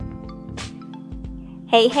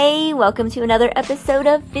Hey, welcome to another episode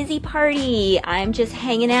of Fizzy Party. I'm just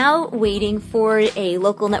hanging out, waiting for a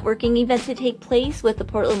local networking event to take place with the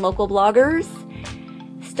Portland local bloggers.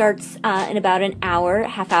 Starts in about an hour,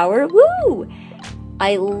 half hour. Woo!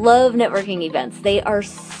 I love networking events. They are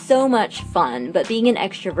so much fun, but being an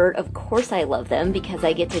extrovert, of course I love them because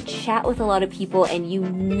I get to chat with a lot of people and you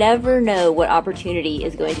never know what opportunity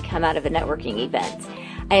is going to come out of a networking event.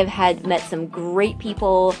 I have met some great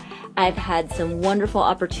people. I've had some wonderful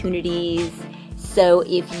opportunities. So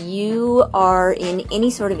if you are in any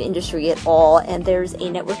sort of industry at all and there's a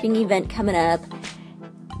networking event coming up,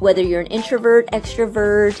 whether you're an introvert,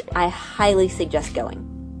 extrovert, I highly suggest going.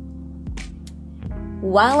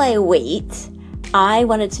 While I wait, I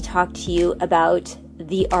wanted to talk to you about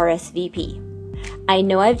the RSVP. I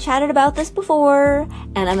know I've chatted about this before,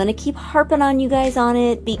 and I'm going to keep harping on you guys on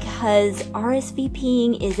it because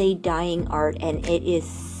RSVPing is a dying art, and it is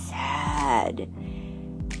sad.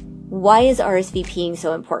 Why is RSVPing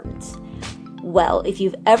so important? Well, if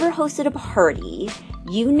you've ever hosted a party,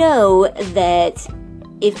 you know that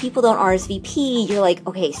if people don't RSVP, you're like,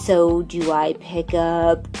 okay, so do I pick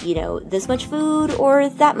up, this much food or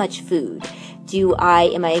that much food?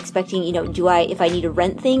 Am I expecting, if I need to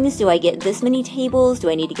rent things, do I get this many tables? Do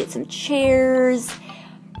I need to get some chairs?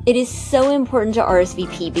 It is so important to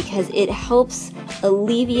RSVP because it helps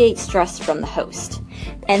alleviate stress from the host.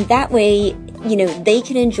 And that way, they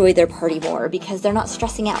can enjoy their party more because they're not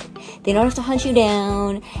stressing out. They don't have to hunt you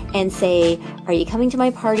down and say, are you coming to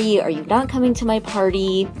my party? Are you not coming to my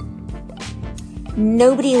party?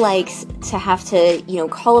 Nobody likes to have to,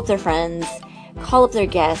 call up their friends, call up their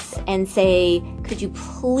guests and say, could you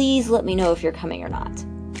please let me know if you're coming or not?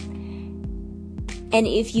 And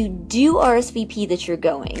if you do RSVP that you're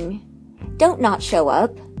going, don't not show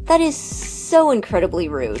up. That is so incredibly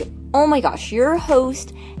rude. Oh my gosh, your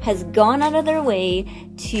host has gone out of their way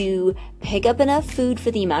to pick up enough food for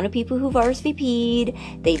the amount of people who've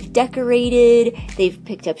RSVP'd. They've decorated. They've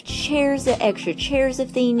picked up extra chairs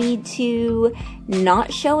if they need to.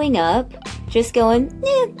 Not showing up, just going,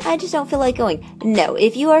 I just don't feel like going. No,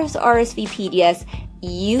 if you are RSVP'd, yes,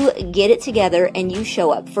 you get it together and you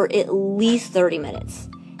show up for at least 30 minutes.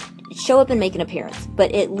 Show up and make an appearance,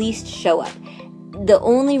 but at least show up. The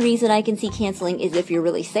only reason I can see canceling is if you're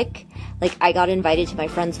really sick. Like, I got invited to my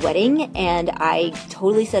friend's wedding, and I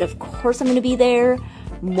totally said, of course I'm going to be there.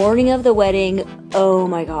 Morning of the wedding, oh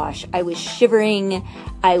my gosh, I was shivering.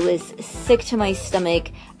 I was sick to my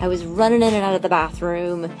stomach. I was running in and out of the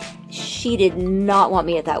bathroom. She did not want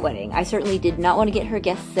me at that wedding. I certainly did not want to get her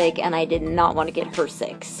guests sick, and I did not want to get her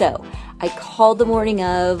sick. So I called the morning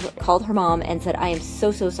of, called her mom, and said, I am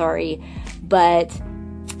so sorry, but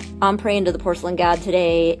I'm praying to the porcelain god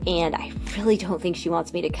today, and I really don't think she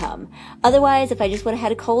wants me to come. Otherwise, if I just would have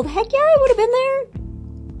had a cold, heck yeah, I would have been there.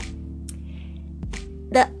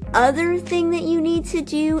 The other thing that you need to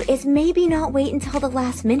do is maybe not wait until the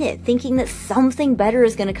last minute, thinking that something better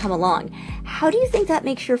is going to come along. How do you think that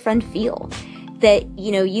makes your friend feel? That,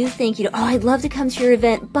 you think, I'd love to come to your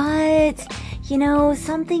event, but,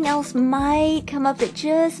 something else might come up that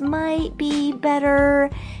just might be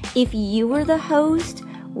better. If you were the host,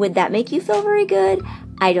 would that make you feel very good?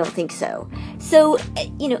 I don't think so. So,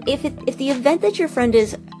 if the event that your friend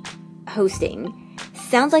is hosting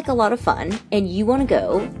sounds like a lot of fun and you want to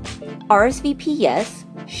go, RSVP yes,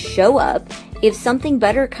 show up. If something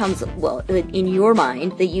better comes, in your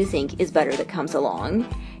mind that you think is better that comes along,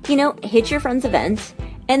 hit your friend's event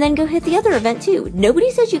and then go hit the other event too. Nobody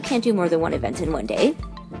says you can't do more than one event in one day.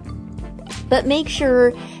 But make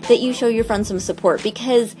sure that you show your friends some support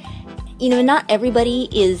because not everybody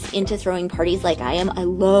is into throwing parties like I am. I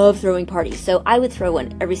love throwing parties, so I would throw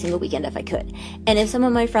one every single weekend if I could. And if some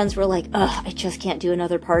of my friends were like, I just can't do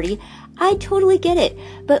another party, I totally get it.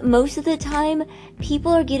 But most of the time,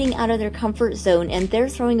 people are getting out of their comfort zone and they're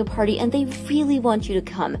throwing a party and they really want you to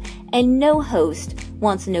come. And no host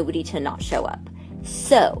wants nobody to not show up.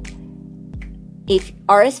 So, if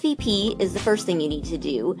RSVP is the first thing you need to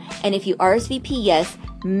do, and if you RSVP yes,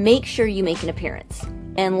 make sure you make an appearance.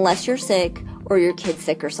 Unless you're sick or your kid's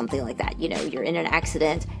sick or something like that. You're in an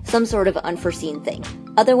accident, some sort of unforeseen thing.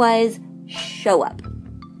 Otherwise, show up.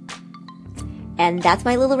 And that's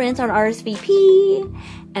my little rant on RSVP.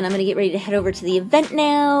 And I'm going to get ready to head over to the event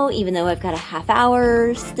now, even though I've got a half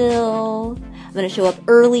hour still. I'm going to show up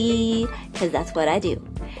early because that's what I do.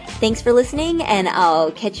 Thanks for listening, and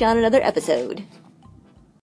I'll catch you on another episode.